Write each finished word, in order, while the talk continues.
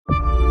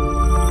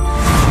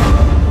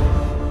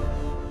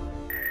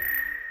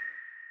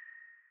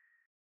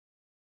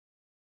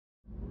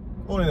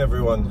Morning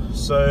everyone.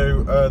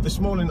 So this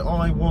morning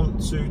I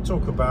want to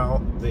talk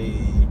about the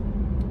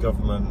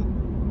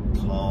government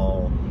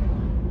car,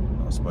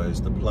 I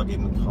suppose the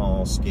plug-in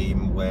car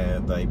scheme, where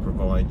they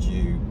provide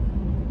you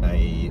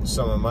a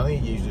sum of money,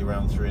 usually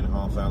around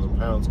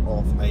 £3,500,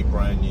 off a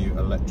brand new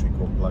electric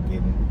or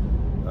plug-in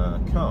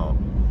car,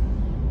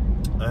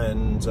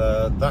 and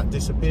that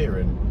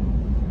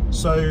disappearing.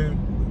 So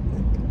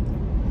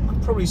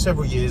probably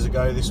several years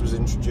ago this was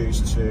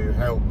introduced to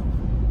help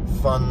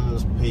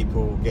fund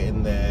people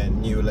getting their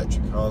new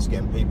electric cars,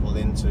 getting people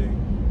into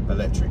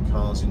electric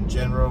cars in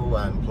general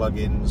and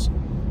plug-ins,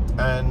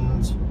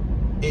 and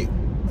it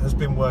has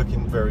been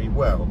working very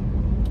well.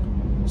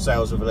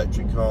 Sales of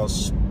electric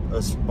cars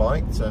have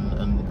spiked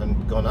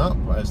and gone up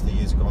as the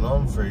years have gone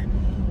on through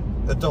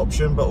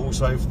adoption, but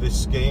also for this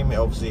scheme it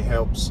obviously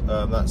helps.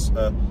 That's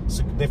a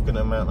significant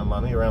amount of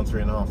money, around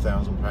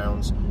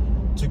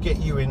 £3,500, to get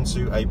you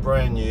into a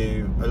brand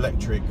new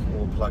electric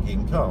or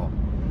plug-in car.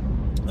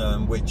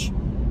 Which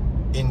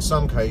in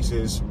some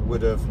cases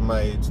would have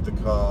made the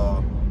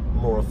car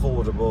more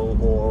affordable,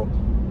 or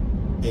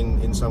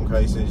in some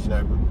cases, you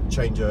know,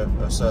 change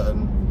a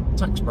certain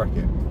tax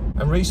bracket.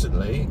 And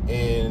recently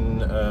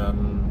in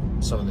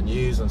some of the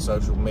news and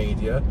social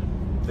media,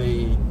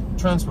 the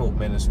Transport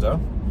Minister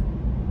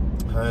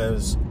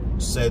has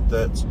said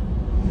that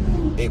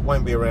it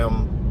won't be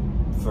around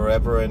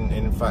forever, and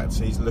in fact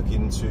he's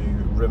looking to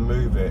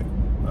remove it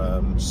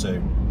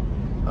soon.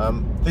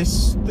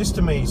 This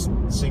to me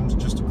seems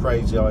just a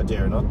crazy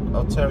idea, and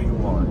I'll tell you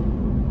why.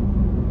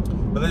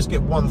 But let's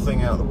get one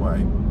thing out of the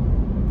way.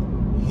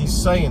 He's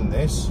saying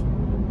this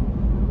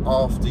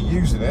after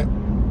using it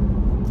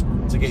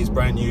to get his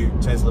brand new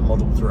Tesla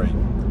Model 3.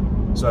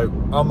 So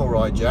I'm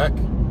alright, Jack,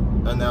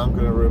 and now I'm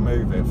going to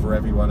remove it for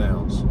everyone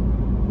else.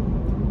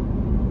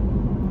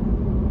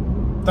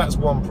 That's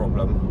one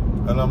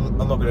problem, and I'm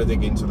not going to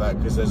dig into that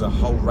because there's a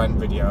whole rant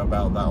video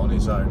about that on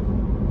its own.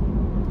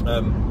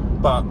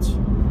 But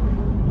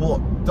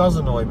what does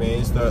annoy me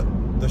is that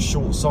the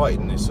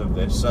short-sightedness of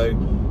this. So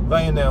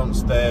they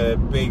announced their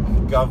big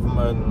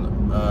government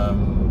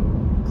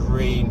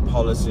green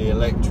policy,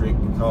 electric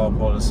car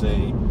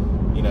policy,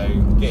 you know,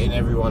 getting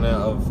everyone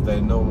out of their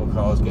normal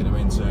cars, getting them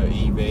into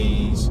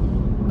EVs,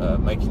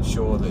 making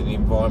sure that the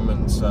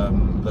environment's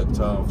looked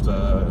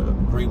after,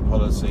 green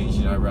policies,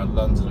 you know, around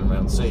London and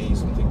around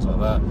cities and things like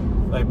that.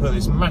 They put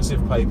this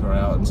massive paper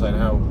out and saying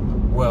how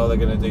well they're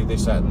going to do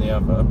this, that and the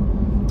other.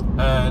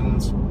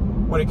 And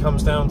when it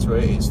comes down to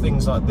it, it's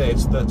things like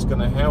this that's going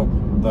to help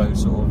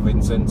those sort of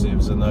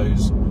incentives and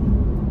those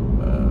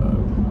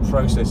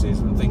processes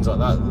and things like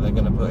that they're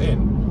going to put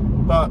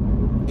in. But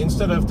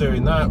instead of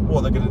doing that,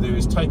 what they're going to do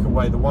is take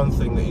away the one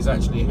thing that is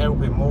actually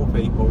helping more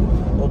people,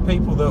 or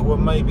people that were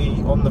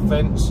maybe on the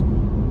fence,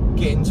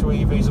 get into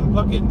EVs and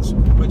plug-ins,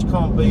 which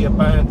can't be a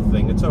bad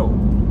thing at all.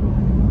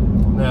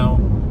 Now,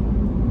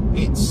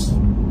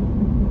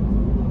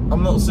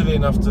 I'm not silly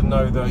enough to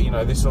know that, you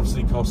know, this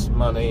obviously costs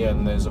money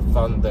and there's a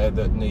fund there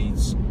that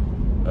needs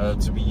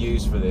to be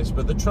used for this.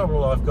 But the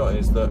trouble I've got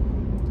is that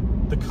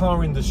the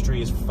car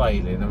industry is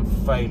failing, and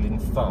failing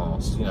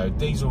fast. You know,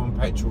 diesel and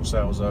petrol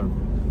sales are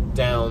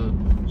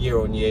down year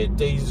on year.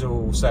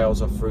 Diesel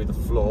sales are through the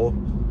floor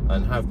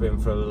and have been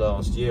for the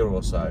last year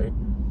or so.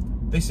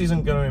 This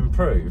isn't going to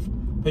improve.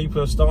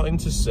 People are starting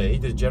to see,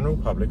 the general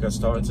public are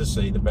starting to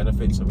see the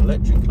benefits of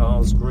electric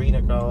cars,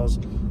 greener cars,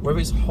 whether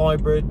it's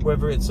hybrid,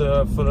 whether it's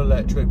full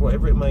electric,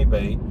 whatever it may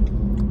be.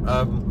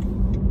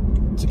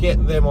 To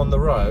get them on the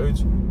road,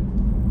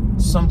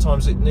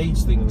 sometimes it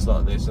needs things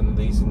like this and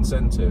these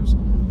incentives.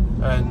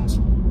 And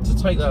to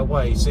take that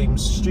away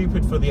seems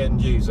stupid for the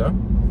end user,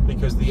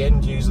 because the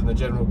end user and the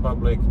general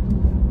public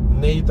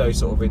need those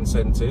sort of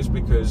incentives,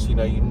 because, you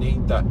know, you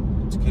need that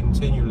to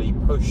continually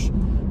push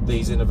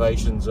these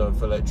innovations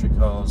of electric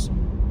cars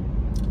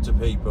to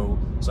people,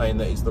 saying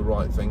that it's the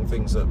right thing,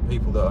 things that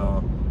people that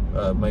are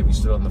maybe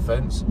still on the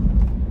fence.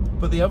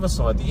 But the other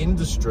side, the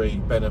industry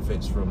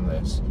benefits from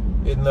this,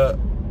 in that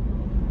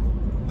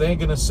they're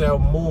going to sell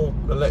more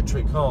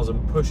electric cars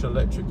and push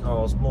electric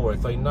cars more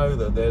if they know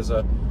that there's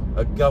a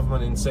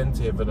government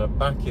incentive and a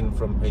backing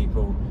from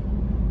people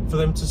for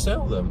them to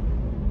sell them.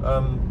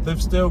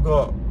 They've still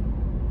got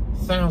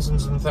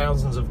thousands and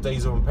thousands of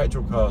diesel and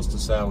petrol cars to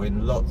sell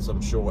in lots,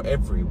 I'm sure,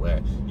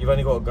 everywhere. You've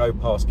only got to go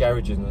past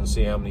garages and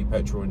see how many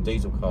petrol and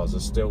diesel cars are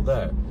still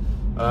there.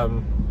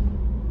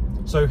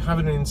 So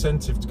having an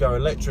incentive to go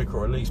electric,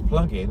 or at least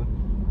plug-in,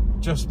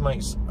 just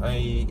makes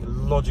a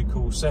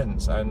logical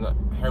sense and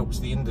helps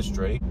the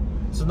industry.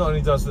 So not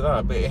only does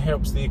that, but it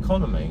helps the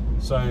economy.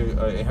 So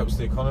it helps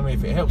the economy.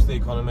 If it helps the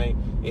economy,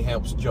 it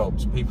helps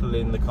jobs, people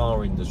in the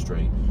car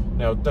industry.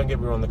 Now, don't get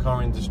me wrong, the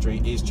car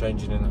industry is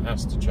changing and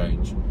has to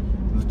change.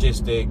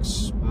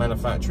 Logistics,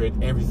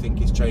 manufacturing,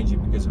 everything is changing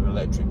because of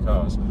electric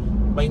cars.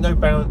 Make no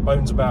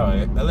bones about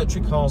it,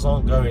 electric cars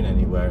aren't going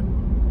anywhere.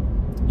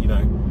 You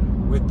know,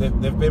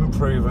 they've been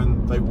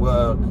proven, they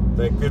work,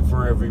 they're good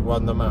for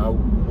everyone, no matter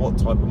what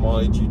type of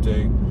mileage you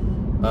do.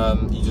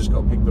 You just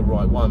got to pick the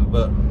right one.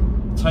 But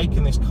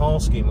taking this car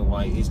scheme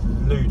away is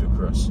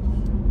ludicrous.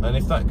 And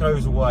if that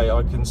goes away,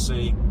 I can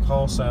see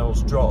car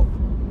sales drop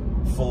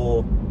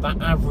for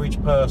that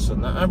average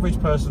person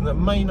that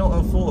may not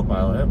have thought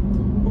about it,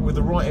 but with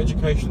the right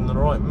education and the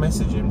right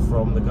messaging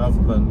from the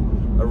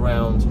government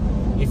around,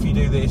 if you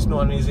do this,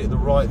 not only is it the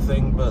right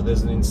thing, but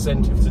there's an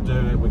incentive to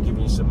do it. We're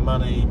giving you some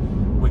money,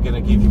 we're going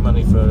to give you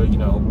money for, you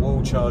know, a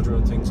wall charger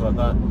and things like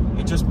that.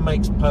 It just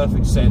makes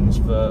perfect sense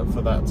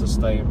for that to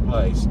stay in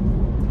place.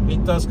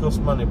 It does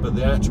cost money, but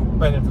the actual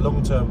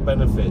long-term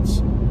benefits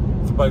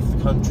for both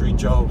the country,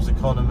 jobs,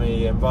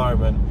 economy,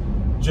 environment,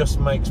 just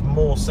makes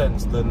more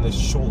sense than this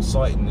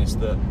short-sightedness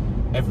that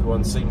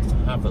everyone seems to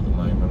have at the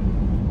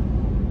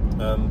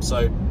moment.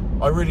 So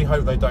I really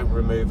hope they don't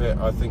remove it.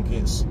 I think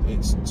it's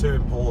too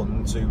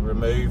important to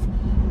remove.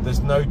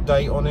 There's no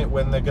date on it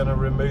when they're going to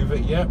remove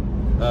it yet.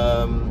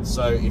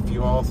 So if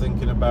you are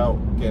thinking about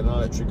getting an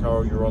electric car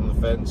or you're on the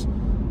fence,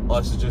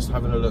 I suggest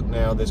having a look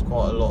now. There's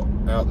quite a lot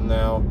out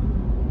now,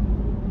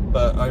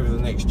 but over the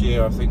next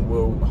year I think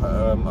we'll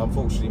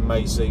unfortunately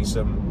may see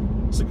some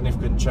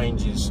significant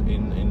changes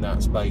in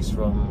that space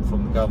from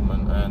the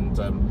government, and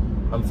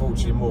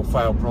unfortunately more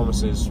failed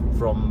promises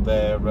from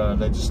their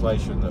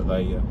legislation that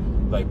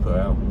they put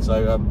out.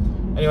 So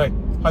anyway,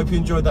 hope you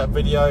enjoyed that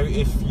video.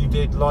 If you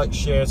did, like,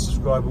 share,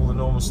 subscribe, all the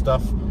normal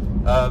stuff.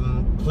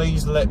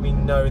 Please let me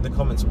know in the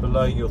comments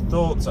below your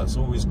thoughts. That's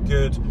always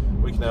good.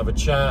 We can have a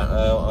chat.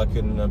 I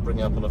can bring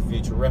it up on a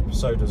future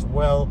episode as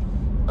well.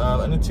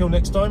 And until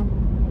next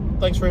time,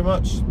 thanks very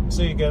much.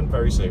 See you again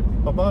very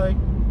soon. Bye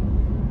bye.